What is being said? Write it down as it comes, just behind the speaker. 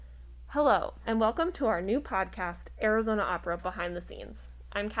Hello, and welcome to our new podcast, Arizona Opera Behind the Scenes.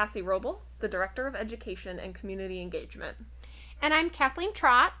 I'm Cassie Roble, the Director of Education and Community Engagement. And I'm Kathleen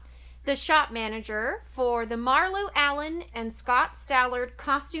Trott, the shop manager for the Marlo Allen and Scott Stallard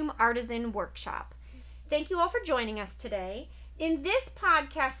Costume Artisan Workshop. Thank you all for joining us today. In this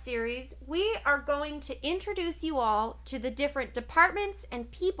podcast series, we are going to introduce you all to the different departments and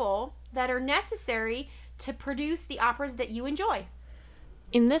people that are necessary to produce the operas that you enjoy.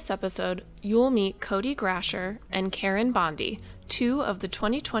 In this episode, you will meet Cody Grasher and Karen Bondi, two of the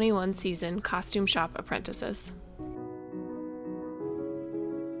 2021 season Costume Shop apprentices.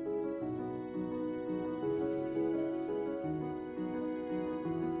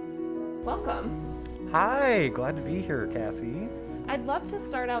 Welcome. Hi, glad to be here, Cassie. I'd love to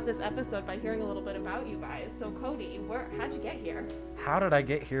start out this episode by hearing a little bit about you guys. So Cody, how'd you get here? How did I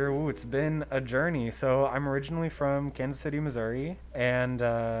get here? Ooh, it's been a journey. So I'm originally from Kansas City, Missouri, and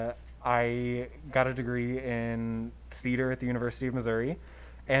I got a degree in theater at the University of Missouri.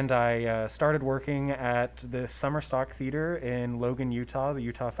 And I started working at the Summer Stock Theater in Logan, Utah, the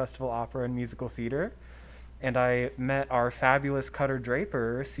Utah Festival Opera and Musical Theater. And I met our fabulous Cutter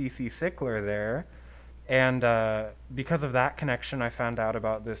Draper, Cece Sickler, there. And because of that connection, I found out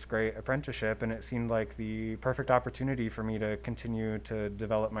about this great apprenticeship, and it seemed like the perfect opportunity for me to continue to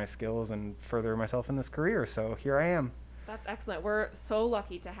develop my skills and further myself in this career. So here I am. That's excellent. We're so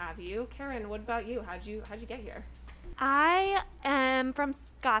lucky to have you. Karen, what about you? How'd you get here? I am from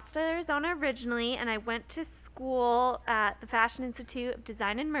Scottsdale, Arizona originally, and I went to school at the Fashion Institute of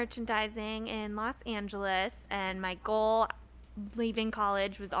Design and Merchandising in Los Angeles, and my goal leaving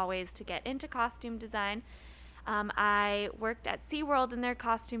college was always to get into costume design. I worked at SeaWorld in their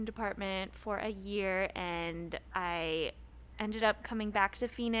costume department for a year, and I ended up coming back to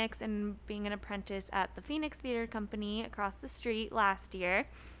Phoenix and being an apprentice at the Phoenix Theater Company across the street last year.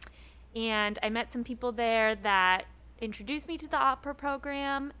 And I met some people there that introduced me to the opera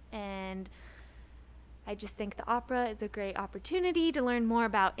program, and I just think the opera is a great opportunity to learn more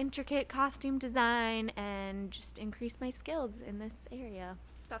about intricate costume design and just increase my skills in this area.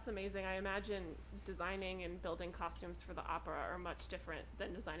 That's amazing. I imagine designing and building costumes for the opera are much different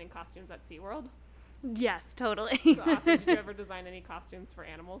than designing costumes at SeaWorld. Yes, totally. So awesome. Did you ever design any costumes for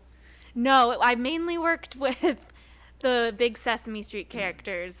animals? No, I mainly worked with the big Sesame Street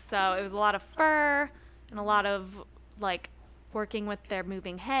characters, so it was a lot of fur and a lot of like working with their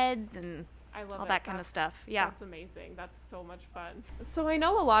moving heads and I love all that kind of stuff. Yeah. That's amazing. That's so much fun. So I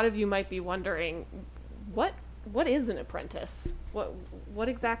know a lot of you might be wondering, what is an apprentice? What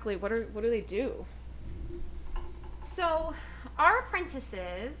exactly, what do they do? So our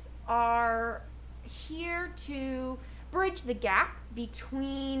apprentices are here to bridge the gap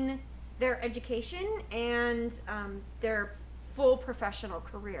between their education and their full professional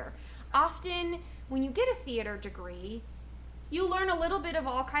career. Often when you get a theater degree, you learn a little bit of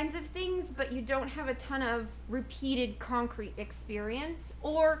all kinds of things, but you don't have a ton of repeated concrete experience,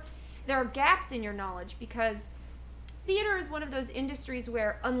 or there are gaps in your knowledge because theater is one of those industries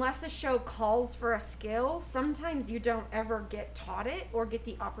where unless a show calls for a skill, sometimes you don't ever get taught it or get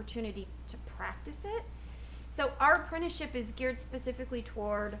the opportunity to practice it. So our apprenticeship is geared specifically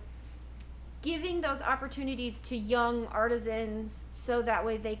toward giving those opportunities to young artisans so that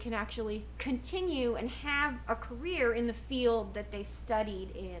way they can actually continue and have a career in the field that they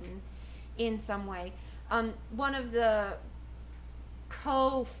studied in some way. One of the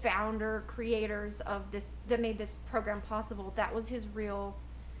co-founder creators of this that made this program possible, that was his real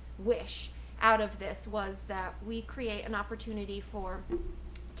wish out of this, was that we create an opportunity for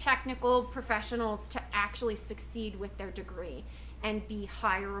technical professionals to actually succeed with their degree and be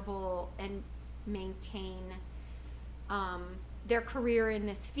hireable and maintain their career in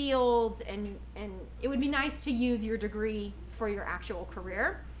this field, and it would be nice to use your degree for your actual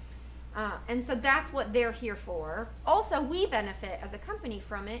career, and so that's what they're here for. Also, we benefit as a company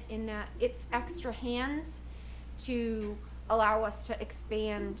from it in that it's extra hands to allow us to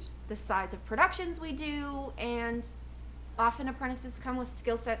expand the size of productions we do, and often apprentices come with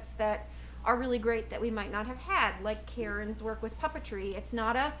skill sets that are really great that we might not have had, like Karen's work with puppetry. It's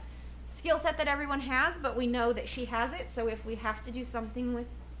not a skill set that everyone has, but we know that she has it, so if we have to do something with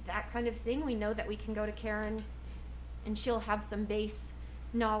that kind of thing, we know that we can go to Karen and she'll have some base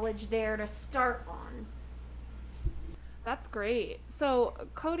knowledge there to start on. That's great. So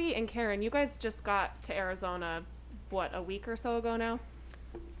Cody and Karen, you guys just got to Arizona, a week or so ago now?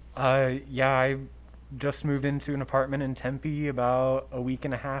 Yeah, I just moved into an apartment in Tempe about a week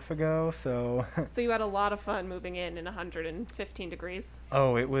and a half ago, so So you had a lot of fun moving in 115 degrees.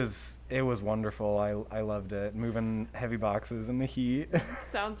 oh, it was wonderful. I loved it. Moving heavy boxes in the heat.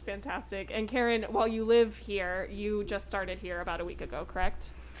 Sounds fantastic. And Karen, while you live here, you just started here about a week ago, correct?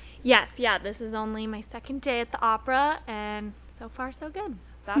 Yes, yeah, this is only my second day at the opera, and so far so good.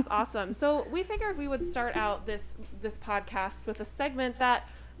 That's awesome. So we figured we would start out this podcast with a segment that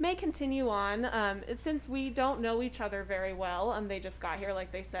may continue on since we don't know each other very well. They just got here,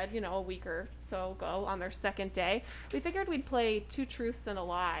 like they said, a week or so ago on their second day. We figured we'd play Two Truths and a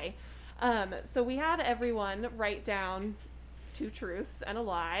Lie. So we had everyone write down 2 truths and a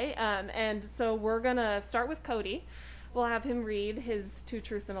lie. And so we're going to start with Cody. We'll have him read his 2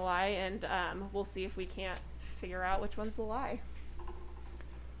 truths and a lie, and we'll see if we can't figure out which one's the lie.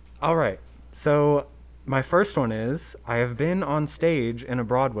 All right. So my first one is, I have been on stage in a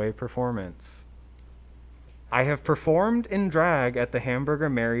Broadway performance. I have performed in drag at the Hamburger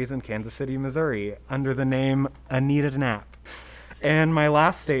Mary's in Kansas City, Missouri, under the name Anita Knapp. And my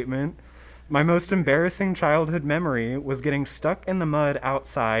last statement, my most embarrassing childhood memory was getting stuck in the mud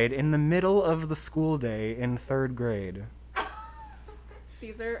outside in the middle of the school day in 3rd grade.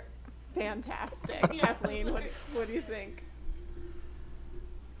 These are fantastic. Kathleen, what do you think?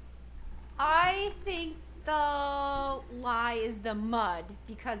 I think the lie is the mud,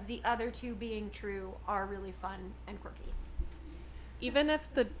 because the other 2 being true are really fun and quirky. Even if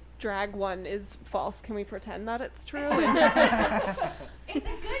the drag one is false, can we pretend that it's true? It's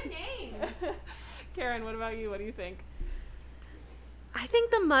a good name. Karen, what about you? What do you think? I think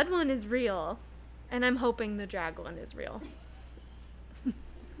the mud one is real, and I'm hoping the drag one is real.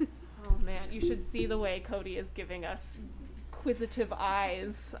 Oh man, you should see the way Cody is giving us inquisitive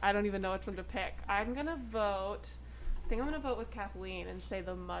eyes. I don't even know which one to pick. I think I'm gonna vote with Kathleen and say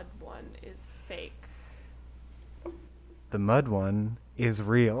the mud one is fake. The mud one is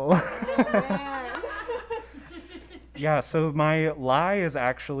real. Oh man. Yeah, so my lie is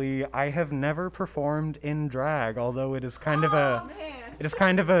actually, I have never performed in drag, although it is kind of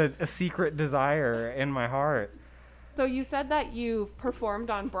a secret desire in my heart. So you said that you've performed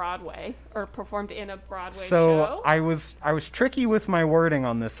on Broadway, or performed in a Broadway So show? I was tricky with my wording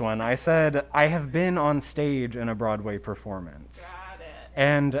on this one. I said I have been on stage in a Broadway performance. Got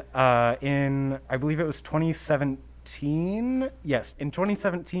it. And I believe it was 2017. Yes, in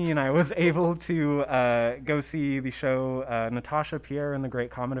 2017, I was able to go see the show Natasha Pierre and the Great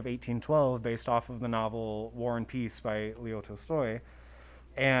Comet of 1812, based off of the novel War and Peace by Leo Tolstoy.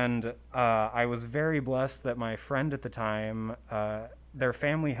 And I was very blessed that my friend at the time, their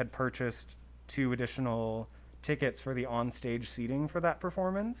family had purchased 2 additional tickets for the on-stage seating for that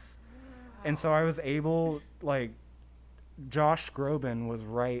performance. Wow. And so I was able, Josh Groban was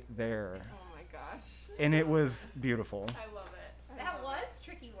right there. Oh my gosh. And it was beautiful. I love it. That was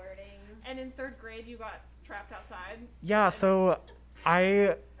tricky wording. And in 3rd grade, you got trapped outside? Yeah, so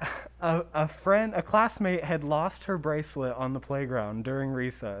a classmate had lost her bracelet on the playground during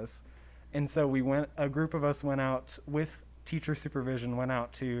recess. And so a group of us went out with teacher supervision, went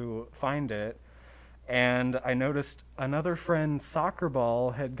out to find it. And I noticed another friend's soccer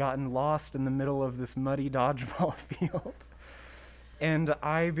ball had gotten lost in the middle of this muddy dodgeball field. And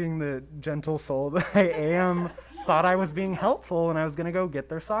I, being the gentle soul that I am, thought I was being helpful and I was going to go get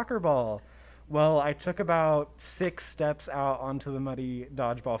their soccer ball. Well, I took about 6 steps out onto the muddy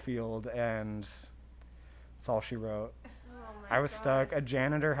dodgeball field, and that's all she wrote. I was stuck. A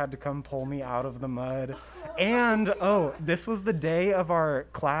janitor had to come pull me out of the mud. And, this was the day of our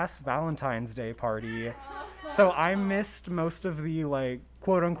class Valentine's Day party. So I missed most of the,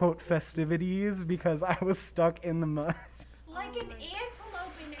 quote-unquote festivities because I was stuck in the mud. Like an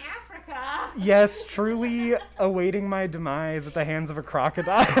antelope in Africa. Yes, truly awaiting my demise at the hands of a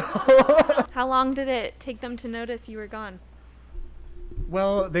crocodile. How long did it take them to notice you were gone?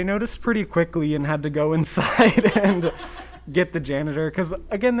 Well, they noticed pretty quickly and had to go inside and get the janitor. Because,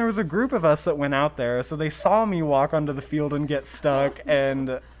 again, there was a group of us that went out there, so they saw me walk onto the field and get stuck,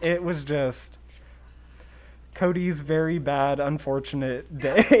 and it was just Cody's very bad, unfortunate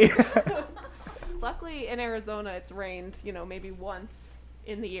day. Luckily, in Arizona, it's rained, maybe once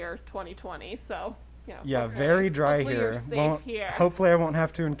in the year 2020, so, Yeah, very dry hopefully here. You're safe here. Hopefully I won't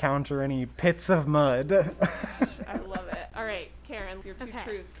have to encounter any pits of mud. I love it. All right, Karen, your 2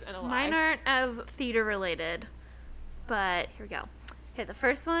 truths and a lie. Mine aren't as theater related, but here we go. Okay, the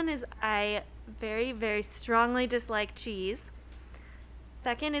first one is I very, very strongly dislike cheese.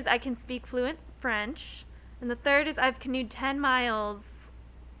 Second is I can speak fluent French. And the third is I've canoed 10 miles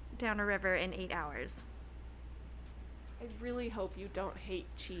down a river in 8 hours. I really hope you don't hate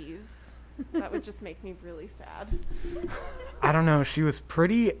cheese. That would just make me really sad. I don't know. She was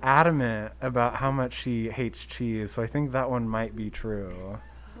pretty adamant about how much she hates cheese, so I think that one might be true.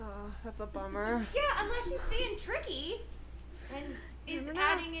 Oh, that's a bummer. Yeah, unless she's being tricky and is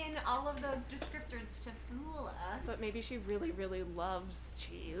adding in all of those descriptors to fool us. But maybe she really, really loves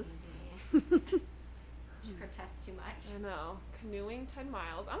cheese. She protests too much. I know. Canoeing 10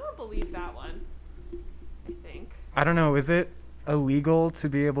 miles. I'm going to believe that one. I think. I don't know. Is it illegal to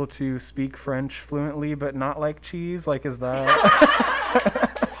be able to speak French fluently but not like cheese? Like, is that...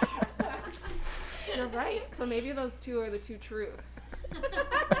 You're right. So maybe those two are the two truths.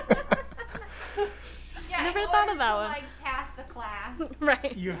 Yeah, Never in thought order of that to, one. like, pass the class,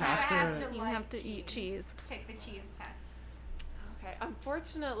 Right. You you have have to... to eat cheese. Take the cheese test. Okay.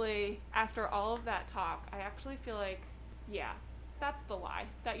 Unfortunately, after all of that talk, I actually feel like, yeah, that's the lie.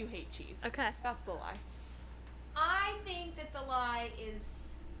 That you hate cheese. Okay. That's the lie. I think that the lie is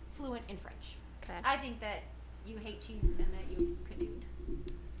fluent in French. Okay. I think that you hate cheese and that you canoed.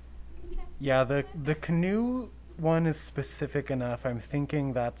 Yeah, the canoe one is specific enough. I'm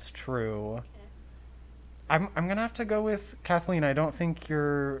thinking that's true. I'm gonna have to go with Kathleen. I don't think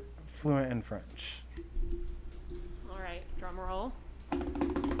you're fluent in French. All right. Drum roll.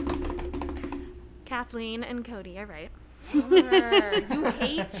 Kathleen and Cody are right. Bummer. You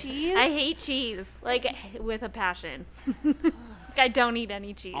hate cheese? I hate cheese, like with a passion. I don't eat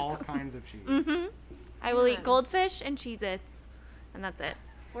any cheese. All kinds of cheese. Hmm I will eat Man. goldfish and Cheez-Its, and that's it.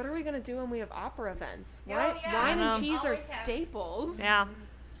 What are we going to do when we have opera events? Oh, Wine, yeah. wine I and know. cheese are Always have. staples. Yeah.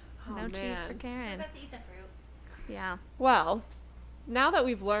 Oh, No cheese man. for Just Karen. have to eat the fruit. Yeah. Well, now that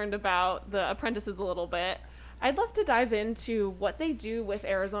we've learned about the apprentices a little bit, I'd love to dive into what they do with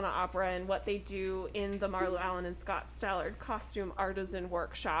Arizona Opera and what they do in the Marlo Allen and Scott Stallard Costume Artisan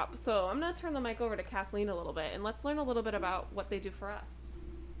Workshop. So I'm going to turn the mic over to Kathleen a little bit, and let's learn a little bit about what they do for us.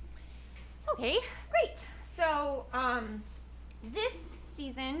 Okay, great. So, this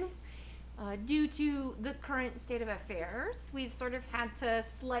season, due to the current state of affairs, we've sort of had to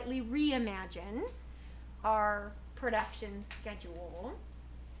slightly reimagine our production schedule.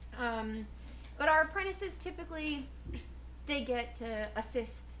 But our apprentices typically, they get to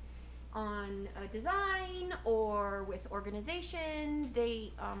assist on a design or with organization.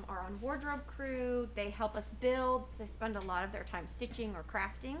 They are on wardrobe crew. They help us build. So they spend a lot of their time stitching or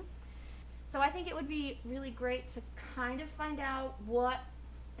crafting. So I think it would be really great to kind of find out what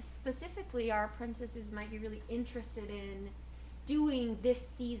specifically our apprentices might be really interested in doing this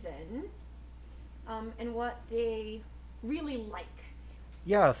season, and what they really like.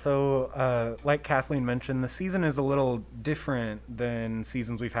 Yeah, so like Kathleen mentioned, the season is a little different than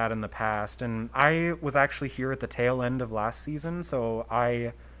seasons we've had in the past. And I was actually here at the tail end of last season, so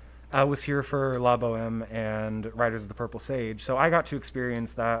I was here for La Boheme and Riders of the Purple Sage, so I got to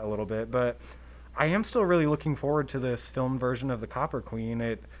experience that a little bit. But I am still really looking forward to this filmed version of the Copper Queen.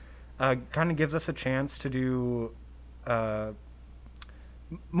 It kind of gives us a chance to do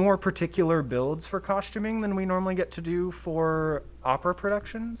more particular builds for costuming than we normally get to do for opera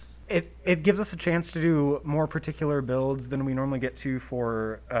productions. It gives us a chance to do more particular builds than we normally get to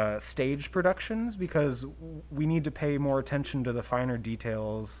for stage productions, because we need to pay more attention to the finer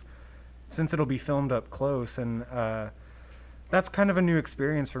details since it'll be filmed up close. And that's kind of a new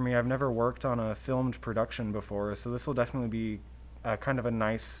experience for me. I've never worked on a filmed production before, so this will definitely be kind of a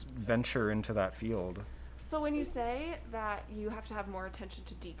nice venture into that field. So when you say that you have to have more attention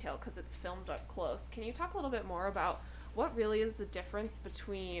to detail because it's filmed up close, can you talk a little bit more about what really is the difference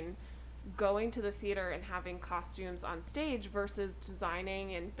between going to the theater and having costumes on stage versus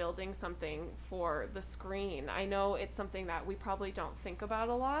designing and building something for the screen? I know it's something that we probably don't think about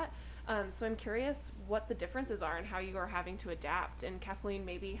a lot. So I'm curious what the differences are and how you are having to adapt. And Kathleen,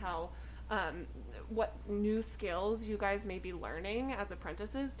 maybe how what new skills you guys may be learning as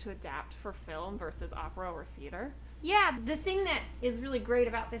apprentices to adapt for film versus opera or theater? Yeah, the thing that is really great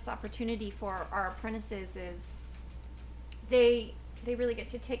about this opportunity for our apprentices is they really get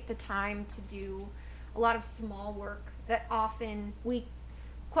to take the time to do a lot of small work that often we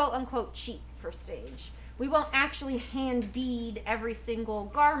quote unquote cheat for stage. We won't actually hand bead every single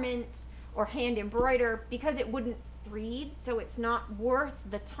garment or hand embroider because it wouldn't read, so it's not worth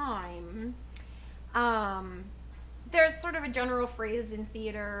the time. There's sort of a general phrase in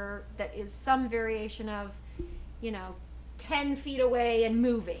theater that is some variation of, 10 feet away and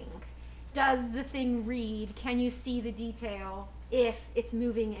moving. Does the thing read? Can you see the detail if it's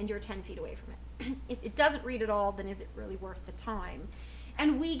moving and you're 10 feet away from it? If it doesn't read at all, then is it really worth the time?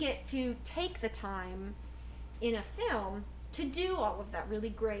 And we get to take the time in a film to do all of that really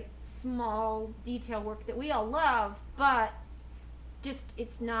great small detail work that we all love, but just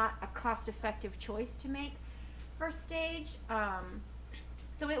it's not a cost-effective choice to make first stage.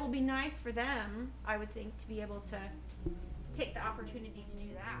 So it will be nice for them, I would think, to be able to take the opportunity to do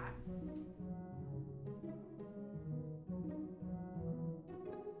that.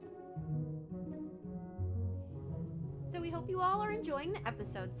 So we hope you all are enjoying the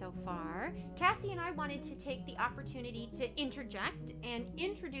episode so far. Cassie and I wanted to take the opportunity to interject and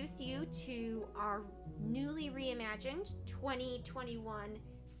introduce you to our newly reimagined 2021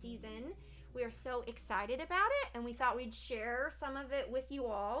 season. We are so excited about it, and we thought we'd share some of it with you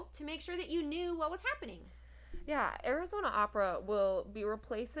all to make sure that you knew what was happening. Yeah, Arizona Opera will be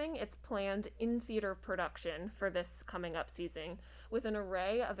replacing its planned in-theater production for this coming up season with an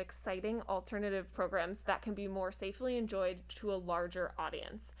array of exciting alternative programs that can be more safely enjoyed to a larger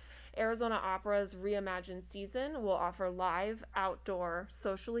audience. Arizona Opera's reimagined season will offer live, outdoor,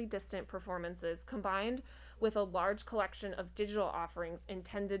 socially distant performances combined with a large collection of digital offerings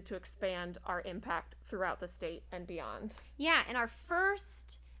intended to expand our impact throughout the state and beyond. Yeah, and our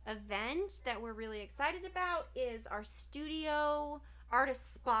first event that we're really excited about is our Studio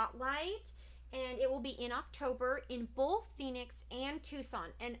Artist Spotlight, and it will be in October in both Phoenix and Tucson.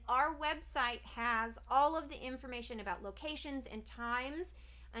 And our website has all of the information about locations and times,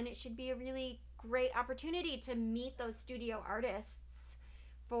 and it should be a really great opportunity to meet those studio artists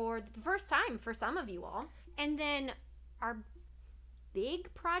for the first time for some of you all. And then our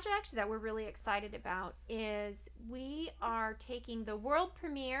big project that we're really excited about is we are taking the world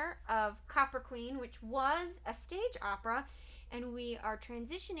premiere of Copper Queen, which was a stage opera, and we are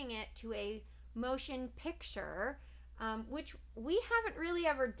transitioning it to a motion picture, which we haven't really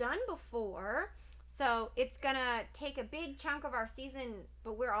ever done before. So it's gonna take a big chunk of our season,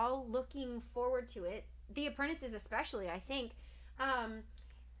 but we're all looking forward to it. The apprentices especially, I think.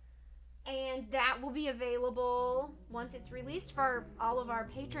 And that will be available once it's released for all of our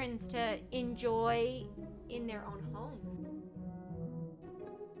patrons to enjoy in their own homes.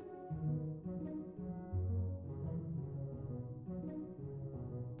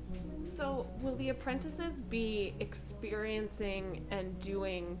 So, will the apprentices be experiencing and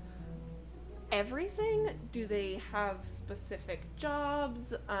doing everything? Do they have specific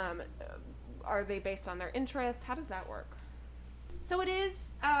jobs? Are they based on their interests? How does that work? So it is,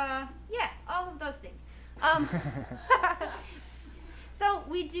 yes, all of those things. So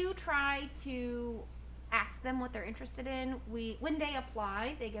we do try to ask them what they're interested in. When they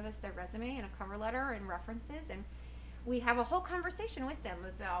apply, they give us their resume and a cover letter and references, and we have a whole conversation with them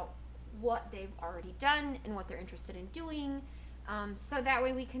about what they've already done and what they're interested in doing. So that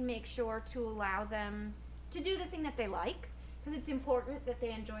way we can make sure to allow them to do the thing that they like, because it's important that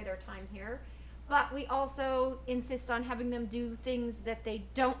they enjoy their time here. But we also insist on having them do things that they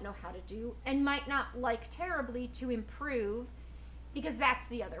don't know how to do and might not like terribly to improve, because that's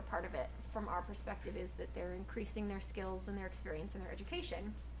the other part of it from our perspective, is that they're increasing their skills and their experience and their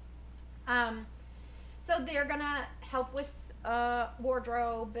education. So they're going to help with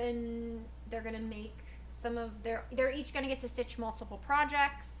wardrobe, and they're going to make they're each going to get to stitch multiple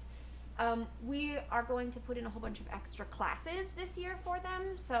projects. We are going to put in a whole bunch of extra classes this year for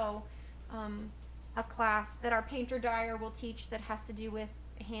them. So a class that our painter dyer will teach that has to do with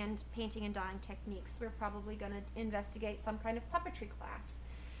hand painting and dyeing techniques. We're probably going to investigate some kind of puppetry class.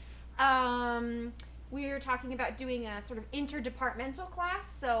 We're talking about doing a sort of interdepartmental class,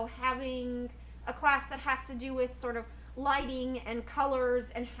 so having a class that has to do with sort of lighting and colors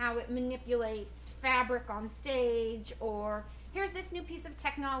and how it manipulates fabric on stage, or here's this new piece of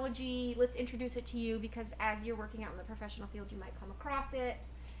technology, let's introduce it to you, because as you're working out in the professional field you might come across it.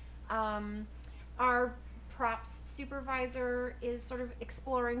 Our props supervisor is sort of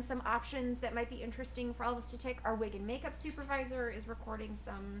exploring some options that might be interesting for all of us to take. Our wig and makeup supervisor is recording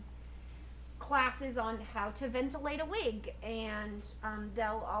some classes on how to ventilate a wig, and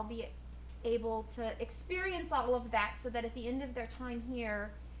they'll all be able to experience all of that so that at the end of their time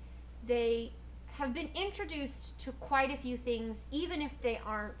here they have been introduced to quite a few things. Even if they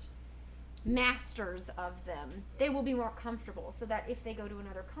aren't masters of them, they will be more comfortable, so that if they go to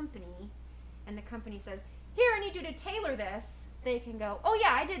another company and the company says, here, I need you to tailor this, they can go, oh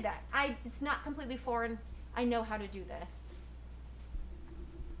yeah, I did that. It's not completely foreign. I know how to do this.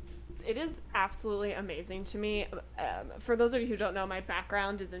 It is absolutely amazing to me. For those of you who don't know, my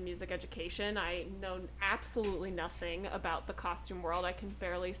background is in music education. I know absolutely nothing about the costume world. I can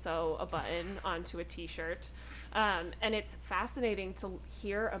barely sew a button onto a t-shirt. And it's fascinating to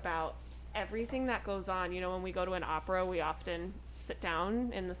hear about everything that goes on. You know, when we go to an opera, we often sit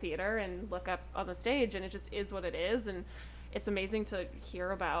down in the theater and look up on the stage, and it just is what it is. And it's amazing to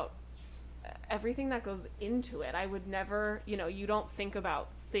hear about everything that goes into it. I would never, you don't think about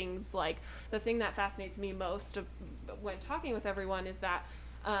things like, the thing that fascinates me most when talking with everyone is that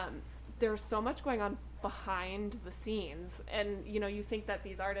there's so much going on behind the scenes. And, you think that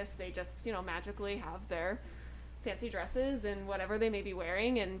these artists, they just, magically have their fancy dresses and whatever they may be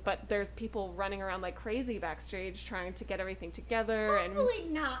wearing, but there's people running around like crazy backstage trying to get everything together. Hopefully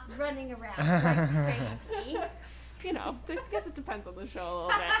not running around like crazy. I guess it depends on the show a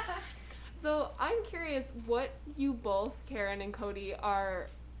little bit. So I'm curious what you both, Karen and Cody, are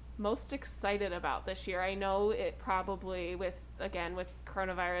most excited about this year. I know it probably, with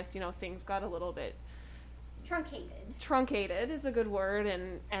coronavirus, things got a little bit truncated is a good word,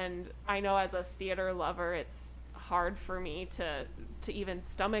 and I know as a theater lover it's hard for me to even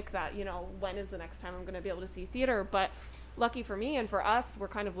stomach that, when is the next time I'm going to be able to see theater. But lucky for me and for us, we're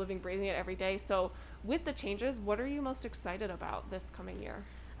kind of living, breathing it every day. So with the changes, what are you most excited about this coming year?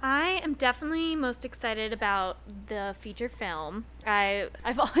 I am definitely most excited about the feature film.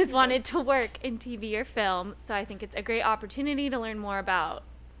 I've always wanted to work in TV or film, so I think it's a great opportunity to learn more about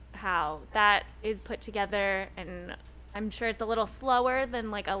how that is put together, and I'm sure it's a little slower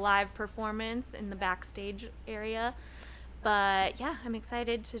than like a live performance in the backstage area, but yeah, I'm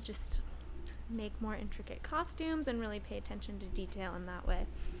excited to just make more intricate costumes and really pay attention to detail in that way.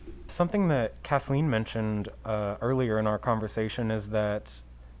 Something that Kathleen mentioned earlier in our conversation is that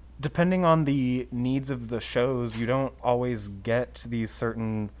depending on the needs of the shows, you don't always get these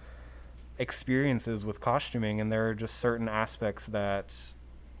certain experiences with costuming, and there are just certain aspects that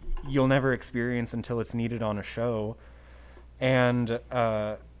you'll never experience until it's needed on a show. And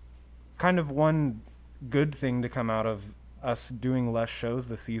kind of one good thing to come out of us doing less shows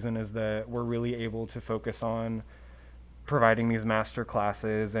this season is that we're really able to focus on providing these master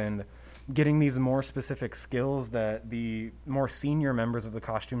classes and getting these more specific skills that the more senior members of the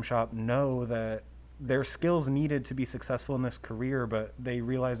costume shop know that their skills needed to be successful in this career, but they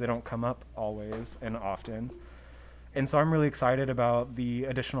realize they don't come up always and often. And so I'm really excited about the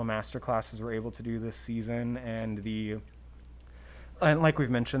additional master classes we're able to do this season, and like we've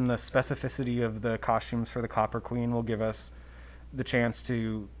mentioned, the specificity of the costumes for the Copper Queen will give us the chance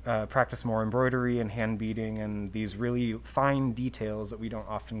to practice more embroidery and hand beading and these really fine details that we don't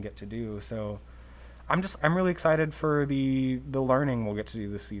often get to do. So I'm really excited for the learning we'll get to do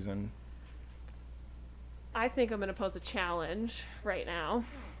this season. I think I'm going to pose a challenge right now.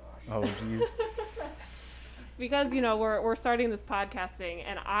 Oh, geez. Because, we're starting this podcasting,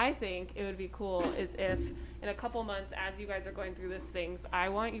 and I think it would be cool is if in a couple months, as you guys are going through these things, I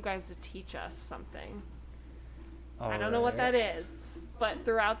want you guys to teach us something. I don't know what that is, but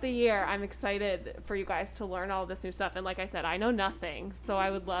throughout the year, I'm excited for you guys to learn all this new stuff. And like I said, I know nothing, so I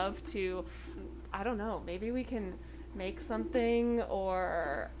would love to, I don't know, maybe we can make something,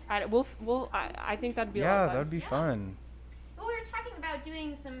 or I think that'd be a lot of fun. Yeah, that'd be fun. Well, we were talking about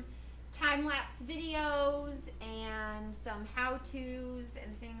doing some time-lapse videos and some how-tos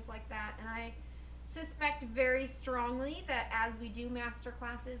and things like that, and I suspect very strongly that as we do master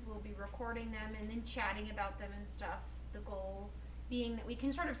classes, we'll be recording them and then chatting about them and stuff. The goal being that we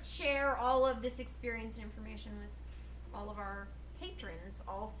can sort of share all of this experience and information with all of our patrons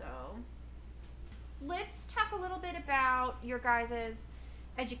also. Let's talk a little bit about your guys'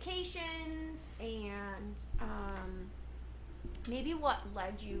 educations and maybe what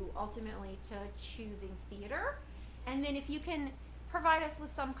led you ultimately to choosing theater, and then if you can provide us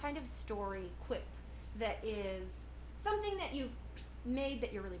with some kind of story quip that is something that you've made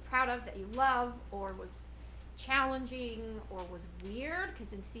that you're really proud of, that you love, or was challenging, or was weird,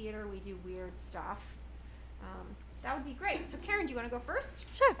 because in theater we do weird stuff. That would be great. So Karen, do you want to go first?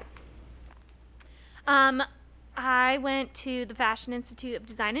 Sure. I went to the Fashion Institute of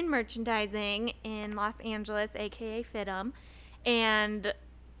Design and Merchandising in Los Angeles, aka FIDM, and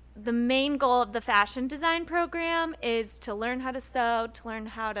the main goal of the fashion design program is to learn how to sew, to learn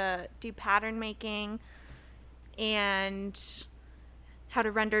how to do pattern making, and how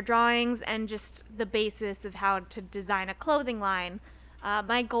to render drawings, and just the basis of how to design a clothing line.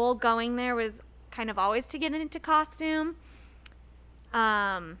 My goal going there was kind of always to get into costume.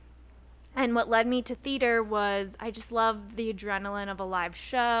 And what led me to theater was I just love the adrenaline of a live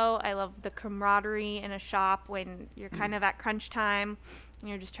show. I love the camaraderie in a shop when you're kind of at crunch time.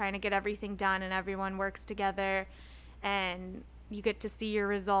 You're just trying to get everything done and everyone works together and you get to see your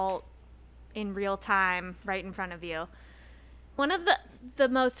result in real time right in front of you. One of the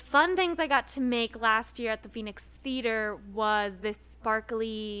most fun things I got to make last year at the Phoenix Theater was this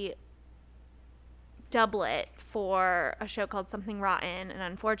sparkly doublet for a show called Something Rotten, and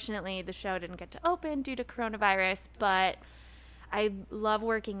unfortunately the show didn't get to open due to coronavirus, but I love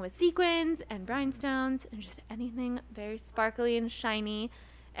working with sequins and rhinestones and just anything very sparkly and shiny.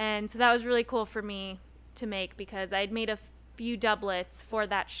 And so that was really cool for me to make because I'd made a few doublets for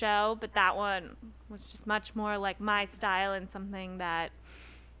that show, but that one was just much more like my style and something that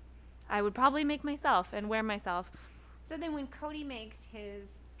I would probably make myself and wear myself. So then when Cody makes his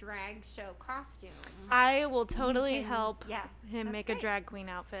drag show costume, I will totally can- help yeah, him that's make great. a drag queen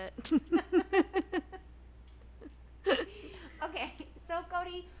outfit. Okay, so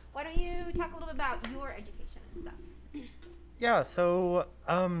Cody, why don't you talk a little bit about your education and stuff? Yeah, so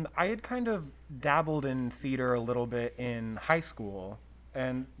I had kind of dabbled in theater a little bit in high school,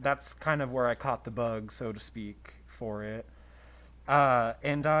 and that's kind of where I caught the bug, so to speak, for it. So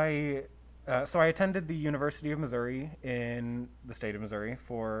I attended the University of Missouri in the state of Missouri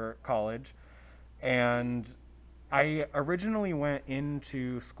for college, and I originally went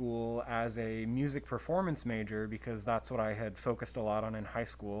into school as a music performance major because that's what I had focused a lot on in high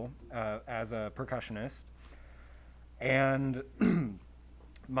school as a percussionist. And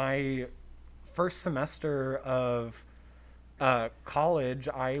my first semester of college,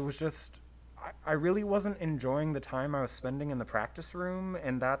 I really wasn't enjoying the time I was spending in the practice room,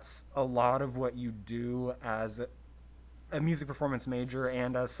 and that's a lot of what you do as a music performance major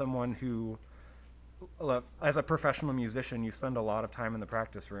and as someone who, as a professional musician, you spend a lot of time in the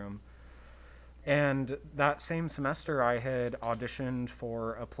practice room. And that same semester, I had auditioned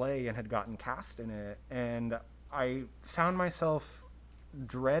for a play and had gotten cast in it, and I found myself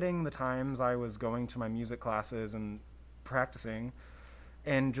dreading the times I was going to my music classes and practicing,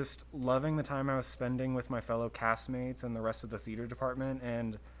 and just loving the time I was spending with my fellow castmates and the rest of the theater department.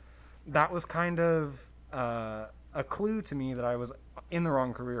 And that was kind of a clue to me that I was in the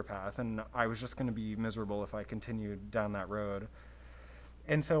wrong career path, and I was just going to be miserable if I continued down that road.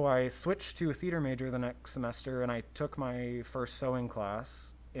 And so I switched to a theater major the next semester, and I took my first sewing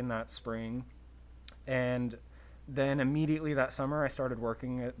class in that spring. And then immediately that summer, I started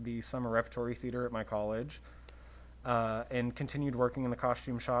working at the summer repertory theater at my college, and continued working in the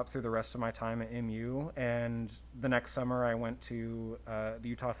costume shop through the rest of my time at MU. And the next summer, I went to the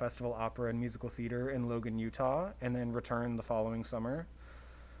Utah Festival Opera and Musical Theater in Logan, Utah, and then returned the following summer.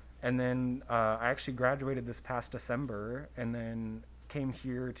 And then I actually graduated this past December, and then came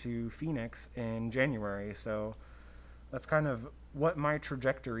here to Phoenix in January. So that's kind of what my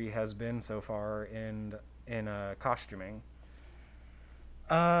trajectory has been so far in costuming.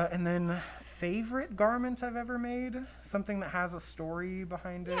 And then favorite garment I've ever made, something that has a story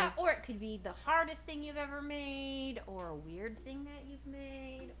behind it. Yeah, or it could be the hardest thing you've ever made, or a weird thing that you've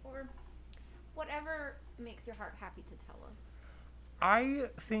made, or whatever makes your heart happy to tell us. I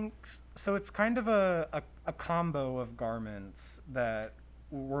think so. It's kind of a combo of garments that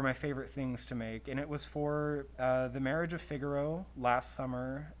were my favorite things to make, and it was for the Marriage of Figaro last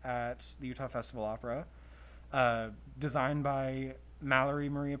summer at the Utah Festival Opera, designed by Mallory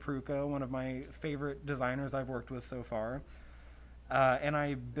Maria Pruka, one of my favorite designers I've worked with so far. And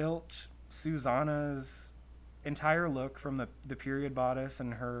I built Susanna's entire look from the period bodice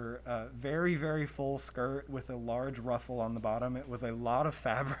and her very, very full skirt with a large ruffle on the bottom. It was a lot of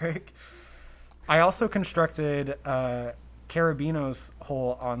fabric. I also constructed Carabino's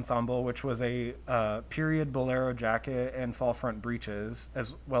whole ensemble, which was a period bolero jacket and fall front breeches,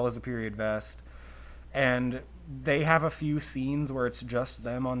 as well as a period vest. And they have a few scenes where it's just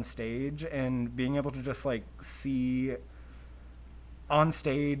them on stage, and being able to just like see on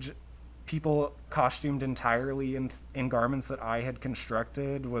stage people costumed entirely in garments that I had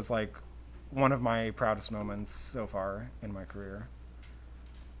constructed was like one of my proudest moments so far in my career.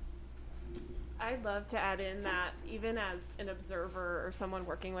 I'd love to add in that even as an observer or someone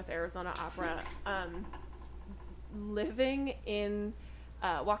working with Arizona Opera, living in,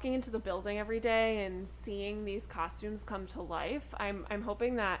 walking into the building every day and seeing these costumes come to life, I'm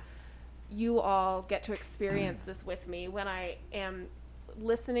hoping that you all get to experience this with me when I am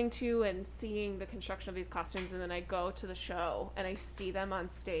listening to and seeing the construction of these costumes, and then I go to the show and I see them on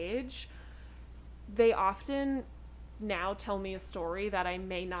stage. They often now tell me a story that I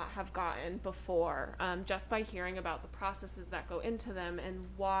may not have gotten before, just by hearing about the processes that go into them and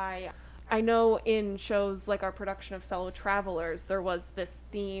why. I know in shows like our production of Fellow Travelers, there was this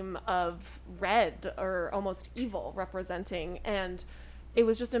theme of red or almost evil representing, and it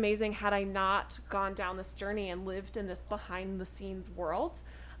was just amazing. Had I not gone down this journey and lived in this behind the scenes world,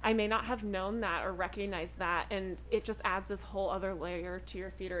 I may not have known that or recognized that, and it just adds this whole other layer to your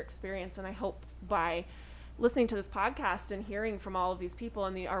theater experience. And I hope by listening to this podcast and hearing from all of these people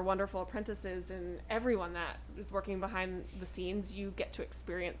and our wonderful apprentices and everyone that is working behind the scenes, you get to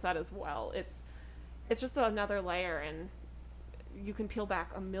experience that as well. It's just another layer, and you can peel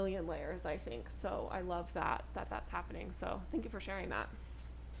back a million layers, I think. So I love that's happening. So thank you for sharing that.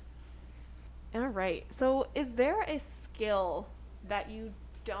 All right. So is there a skill that you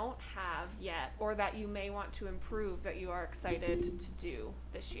don't have yet or that you may want to improve that you are excited to do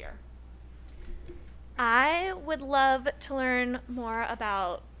this year? I would love to learn more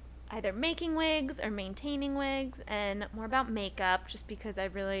about either making wigs or maintaining wigs and more about makeup, just because I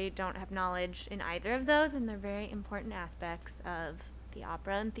really don't have knowledge in either of those, and they're very important aspects of the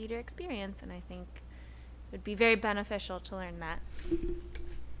opera and theater experience, and I think it would be very beneficial to learn that.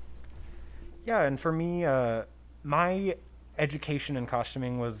 Yeah, and for me, my education in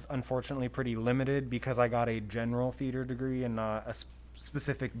costuming was unfortunately pretty limited because I got a general theater degree and not a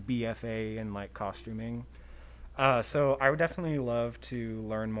specific BFA in like costuming. So I would definitely love to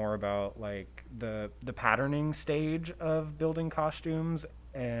learn more about like the patterning stage of building costumes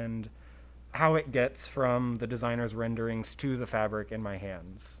and how it gets from the designer's renderings to the fabric in my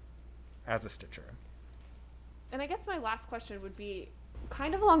hands as a stitcher. And I guess my last question would be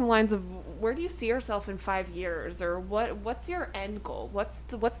kind of along the lines of where do you see yourself in 5 years, or what's your end goal? What's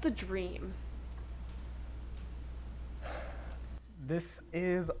the dream? This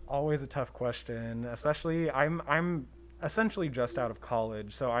is always a tough question, especially I'm essentially just out of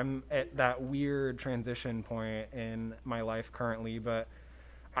college, so I'm at that weird transition point in my life currently, but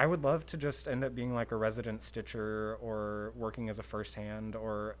I would love to just end up being like a resident stitcher or working as a first hand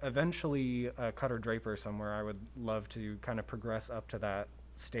or eventually a cutter draper somewhere. I would love to kind of progress up to that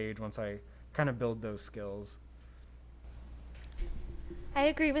stage once I kind of build those skills. I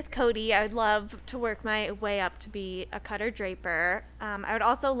agree with Cody. I would love to work my way up to be a cutter draper. I would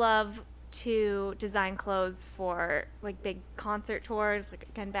also love to design clothes for like big concert tours, like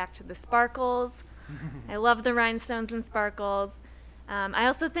again back to the sparkles. I love the rhinestones and sparkles. I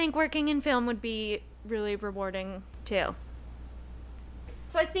also think working in film would be really rewarding too.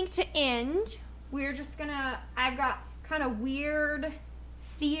 So I think to end, I've got kind of weird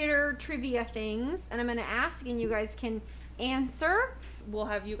theater trivia things, and I'm gonna ask, and you guys can answer. We'll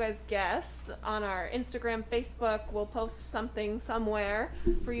have you guys guess on our Instagram, Facebook. We'll post something somewhere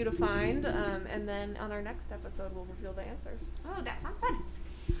for you to find, and then on our next episode, we'll reveal the answers. Oh, that sounds fun.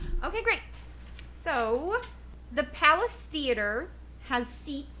 Okay, great. So, the Palace Theater has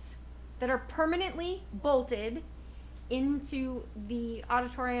seats that are permanently bolted into the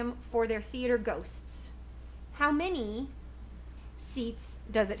auditorium for their theater ghosts. How many seats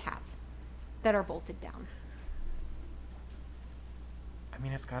does it have that are bolted down? I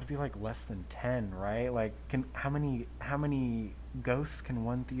mean, it's got to be like less than 10, right? Like, how many ghosts can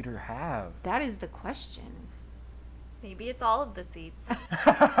one theater have? That is the question. Maybe it's all of the seats.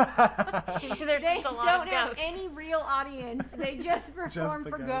 There's They just a lot don't of have ghosts. any real audience. They just perform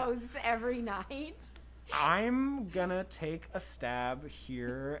the for ghosts. ghosts every night. I'm gonna take a stab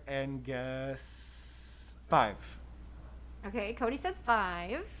here and guess 5. Okay, Cody says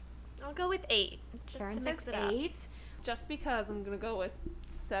 5. I'll go with 8, just Karen to mix says it up. 8. Just because I'm gonna go with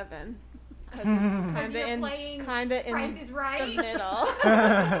 7, because it's you're kind playing of in Price is Right? the middle.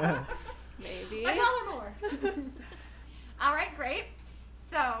 Maybe. $1 more. All right, great.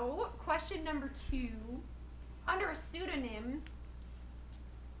 So, question number 2. Under a pseudonym,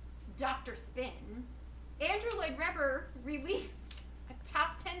 Dr. Spin, Andrew Lloyd Webber released a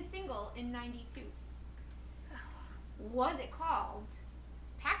top 10 single in '92. Was it called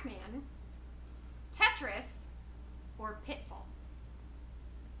Pac-Man, Tetris, or Pitfall?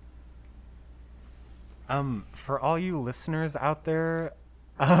 For all you listeners out there,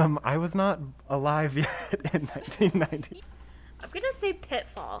 I was not alive yet in 1990. I'm going to say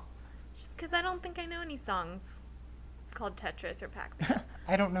Pitfall, just because I don't think I know any songs called Tetris or Pac-Man.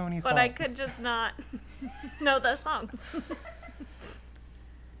 I don't know any songs. But I could just not know the songs.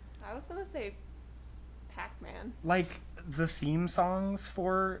 I was gonna say Pac-Man. Like the theme songs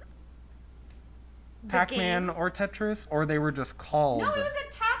for The Pac-Man games? or Tetris, or they were just called. No, it was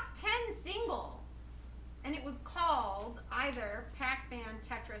a top 10 single. And it was called either Pac-Man,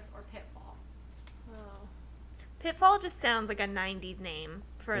 Tetris, or Pitfall. Oh, Pitfall just sounds like a 90s name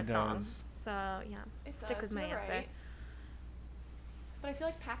for a It song. does. So, yeah, it stick does, with my you're answer. right. But I feel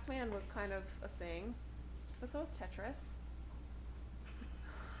like Pac-Man was kind of a thing, but so was Tetris.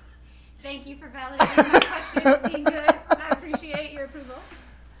 Thank you for validating my question as being good. I appreciate your approval.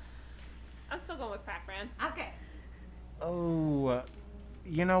 I'm still going with Pac-Man. Okay. Oh,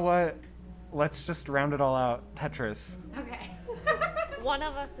 you know what? Let's just round it all out. Tetris. Okay. One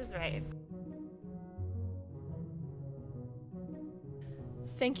of us is right.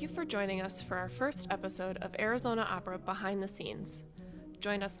 Thank you for joining us for our first episode of Arizona Opera Behind the Scenes.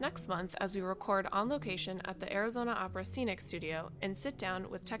 Join us next month as we record on location at the Arizona Opera Scenic Studio and sit down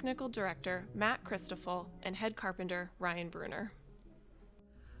with technical director Matt Christoffel and head carpenter Ryan Bruner.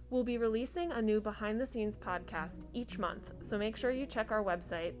 We'll be releasing a new behind-the-scenes podcast each month, so make sure you check our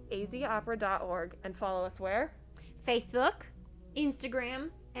website, azopera.org, and follow us where? Facebook, Instagram,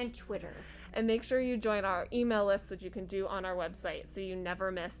 and Twitter. And make sure you join our email list, which you can do on our website, so you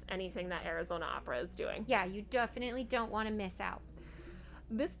never miss anything that Arizona Opera is doing. Yeah, you definitely don't want to miss out.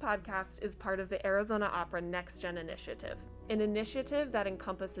 This podcast is part of the Arizona Opera Next Gen initiative, an initiative that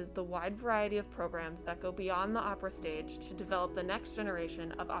encompasses the wide variety of programs that go beyond the opera stage to develop the next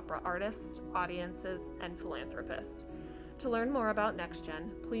generation of opera artists, audiences, and philanthropists. To learn more about Next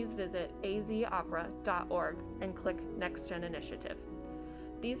Gen, please visit azopera.org and click Next Gen Initiative.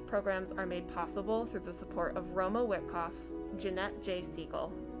 These programs are made possible through the support of Roma Witkoff, Jeanette J.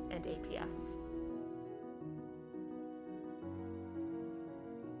 Siegel, and APS.